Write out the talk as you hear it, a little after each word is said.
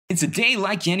It's a day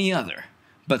like any other,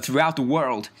 but throughout the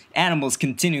world, animals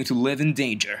continue to live in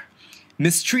danger.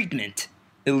 Mistreatment,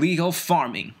 illegal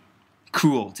farming,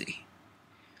 cruelty.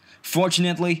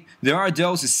 Fortunately, there are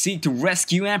those who seek to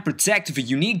rescue and protect the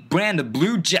unique brand of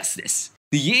blue justice,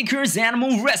 the Acres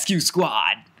Animal Rescue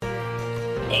Squad.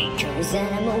 Acres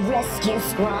Animal Rescue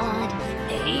Squad.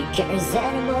 Acres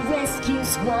Animal Rescue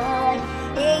Squad.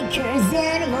 Acres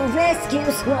Animal Rescue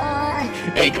Squad.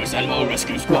 Acres Animal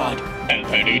Rescue Squad. And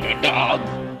Penny the dog.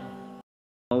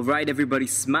 Alright everybody,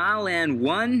 smile and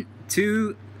 1,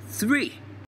 2, 3.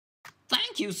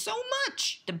 Thank you so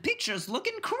much! The pictures look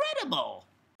incredible!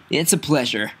 It's a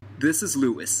pleasure. This is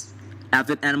Lewis,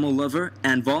 avid animal lover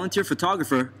and volunteer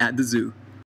photographer at the zoo.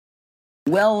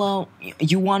 Well,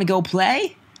 you wanna go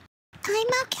play? I'm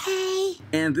okay.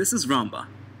 And this is Ramba,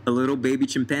 a little baby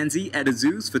chimpanzee at the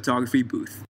zoo's photography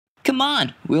booth. Come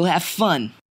on, we'll have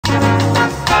fun.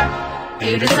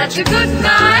 It is such a good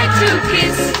night to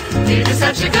kiss. It is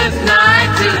such a good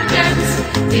night to dance.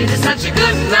 It is such a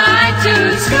good night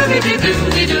to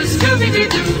Scooby-Doo-Doo-Doo,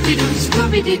 Scooby-Doo-Doo-Doo,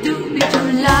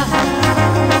 Scooby-Doo-Doo-Doo, love.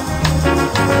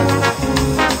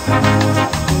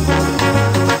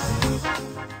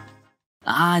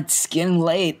 It's getting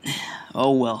late.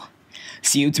 Oh well.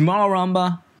 See you tomorrow,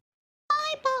 Ramba.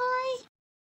 Bye-bye.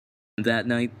 That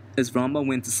night, as Ramba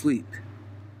went to sleep,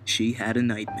 she had a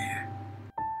nightmare.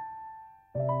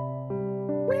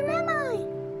 Where am I?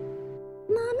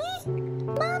 Mommy?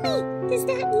 Mommy, is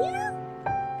that you?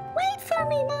 Wait for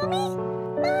me, Mommy.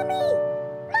 Mommy!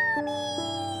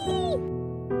 Mommy!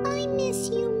 I miss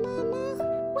you, Mama.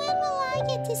 When will I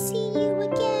get to see you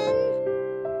again?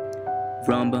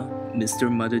 Ramba missed her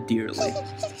mother dearly.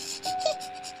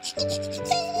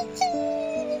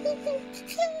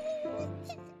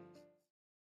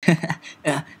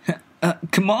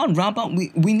 Come on, Ramba,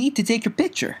 we need to take your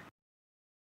picture.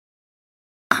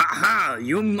 Haha,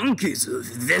 you monkeys are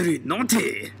very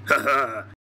naughty. Haha.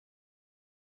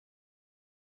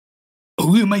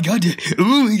 Oh my god, I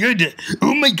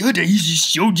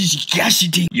just so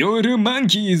disgusting. Your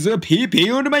monkey is a pee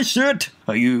on my shirt.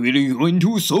 Are you really going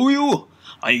to sew you?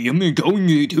 I am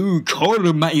going to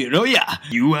call my lawyer.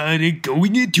 You are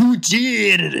going to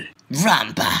jail.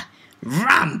 Ramba,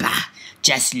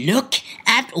 just look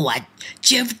at what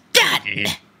you've done.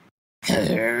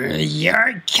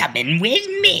 You're coming with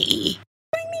me.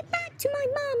 Bring me back to my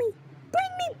mommy.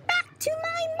 Bring me back to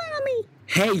my mommy.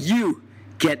 Hey you,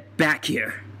 get back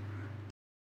here.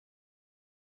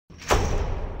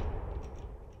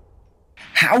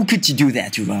 How could you do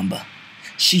that to Ramba?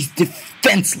 She's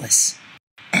defenseless.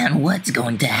 And what's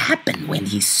going to happen when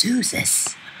he sues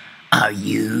us? Are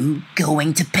you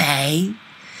going to pay?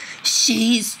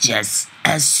 She's just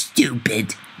a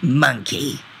stupid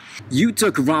monkey. You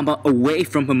took Ramba away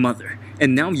from her mother,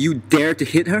 and now you dare to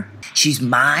hit her? She's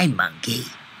my monkey,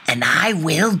 and I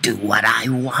will do what I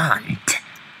want.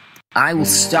 I will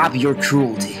stop your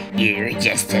cruelty. You're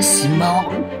just a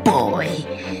small boy.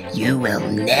 You will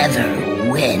never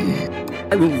win.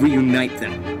 I will reunite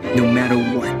them, no matter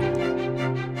what.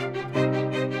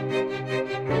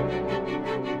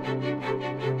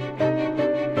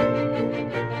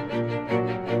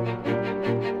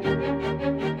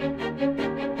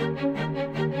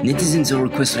 Netizens are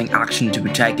requesting action to be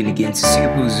taken against the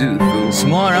Singapore Zoo through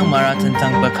Semua orang marah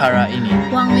tentang perkara ini.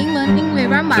 网民们因为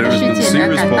让马 There 的 has 事 been 件而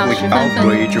serious 感到 public 十分愤怒。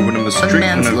 outrage over the a mistreatment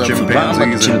man's of love for Ramba the chimpanzees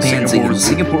in the chimpanzee Singapore in the Zoo.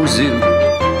 Singapore Zoo.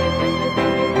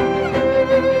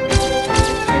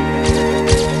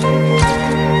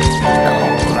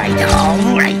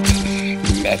 All right.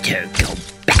 Let her go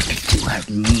back to her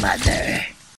mother.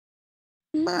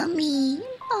 Mommy,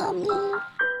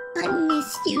 I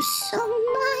miss you so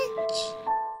much.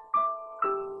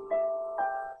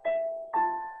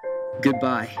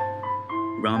 Goodbye,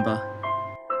 Ramba.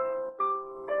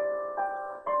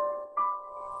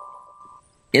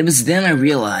 It was then I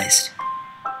realized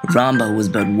Ramba was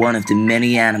but one of the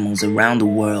many animals around the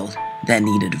world that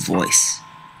needed a voice.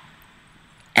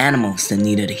 Animals that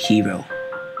needed a hero,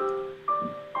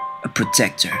 a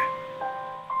protector.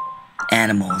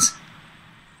 Animals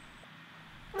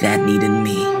that needed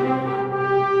me.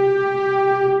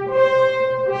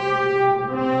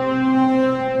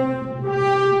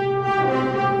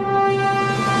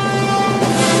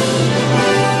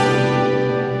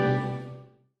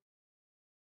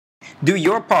 Do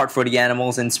your part for the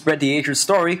animals and spread the Acres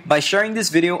story by sharing this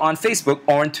video on Facebook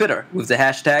or on Twitter with the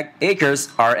hashtag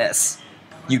AcresRS.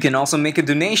 You can also make a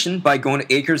donation by going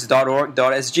to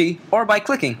acres.org.sg or by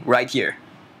clicking right here.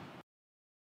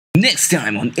 Next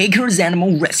time on Acres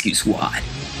Animal Rescue Squad.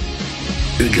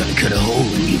 We're gonna cut a hole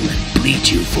in you and bleed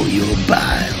you for your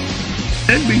bile.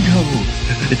 Let me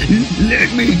go.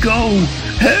 Let me go.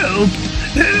 Help.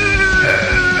 Help.